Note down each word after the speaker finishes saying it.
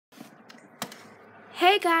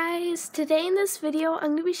Hey guys, today in this video I'm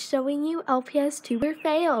going to be showing you Lps Tuber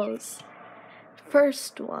Fails.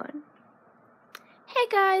 First one. Hey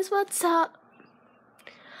guys, what's up?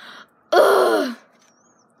 Ugh.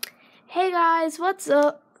 Hey guys, what's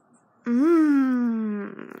up?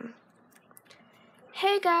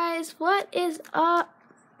 Hey guys, what is up?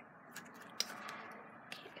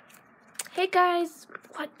 Hey guys,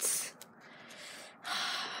 what's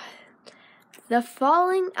the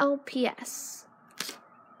falling LPS?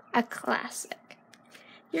 A classic.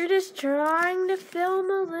 You're just trying to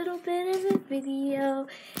film a little bit of a video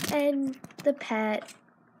and the pet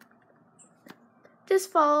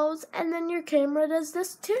just falls and then your camera does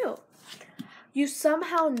this too. You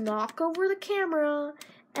somehow knock over the camera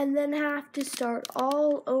and then have to start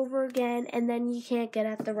all over again and then you can't get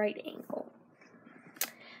at the right angle.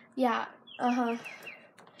 Yeah,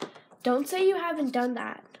 Don't say you haven't done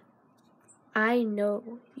that. I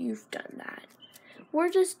know you've done that. We're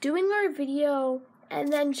just doing our video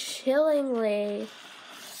and then chillingly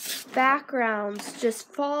backgrounds just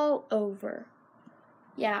fall over.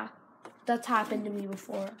 Yeah, that's happened to me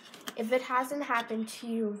before. If it hasn't happened to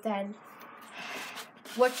you, then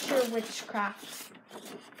what's your witchcraft?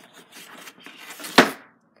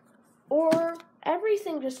 Or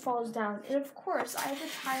everything just falls down. And of course, I have a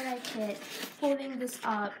tie-dye kit holding this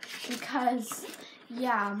up because,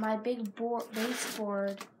 yeah, my big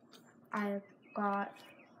baseboard I've got,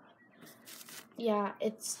 yeah,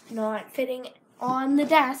 it's not fitting on the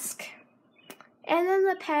desk. And then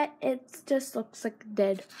the pet, it just looks like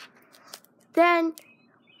dead. Then,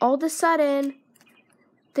 all of a sudden,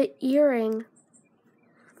 the earring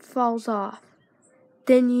falls off.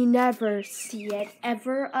 Then you never see it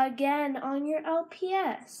ever again on your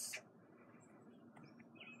LPS.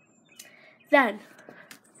 Then,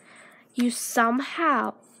 you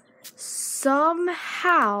somehow,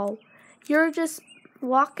 you're just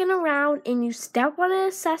walking around and you step on an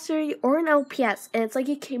accessory or an LPS and it's like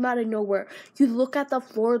it came out of nowhere. You look at the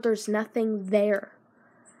floor, there's nothing there.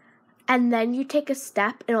 And then you take a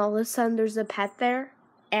step and all of a sudden there's a pet there.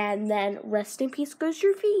 And then rest in peace goes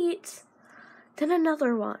your feet. Then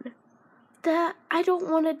another one. I don't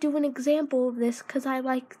want to do an example of this because I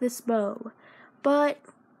like this bow. But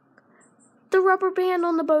the rubber band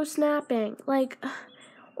on the bow snapping.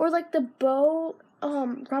 Or the bow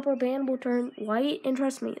rubber band will turn white. And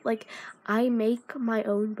trust me, I make my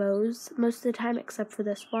own bows most of the time except for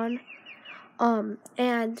this one.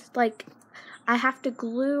 And I have to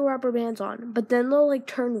glue rubber bands on, but then they'll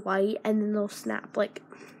turn white and then they'll snap.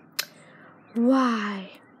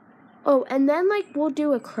 Why? Oh, and then we'll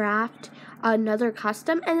do a craft, another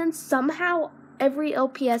custom, and then somehow every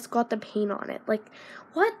LPS got the paint on it.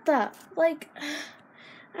 What the?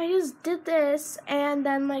 I just did this, and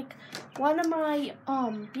then one of my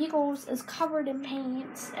beagles is covered in paint.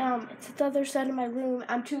 It's at the other side of my room.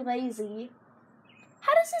 I'm too lazy.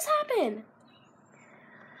 How does this happen?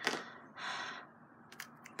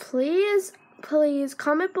 Please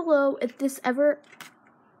comment below if this ever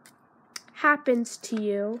happens to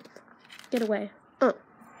you. Get away.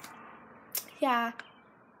 Yeah.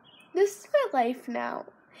 This is my life now.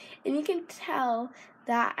 And you can tell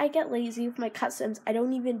that I get lazy with my customs. I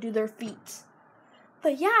don't even do their feet.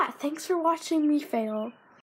 But yeah, thanks for watching me fail.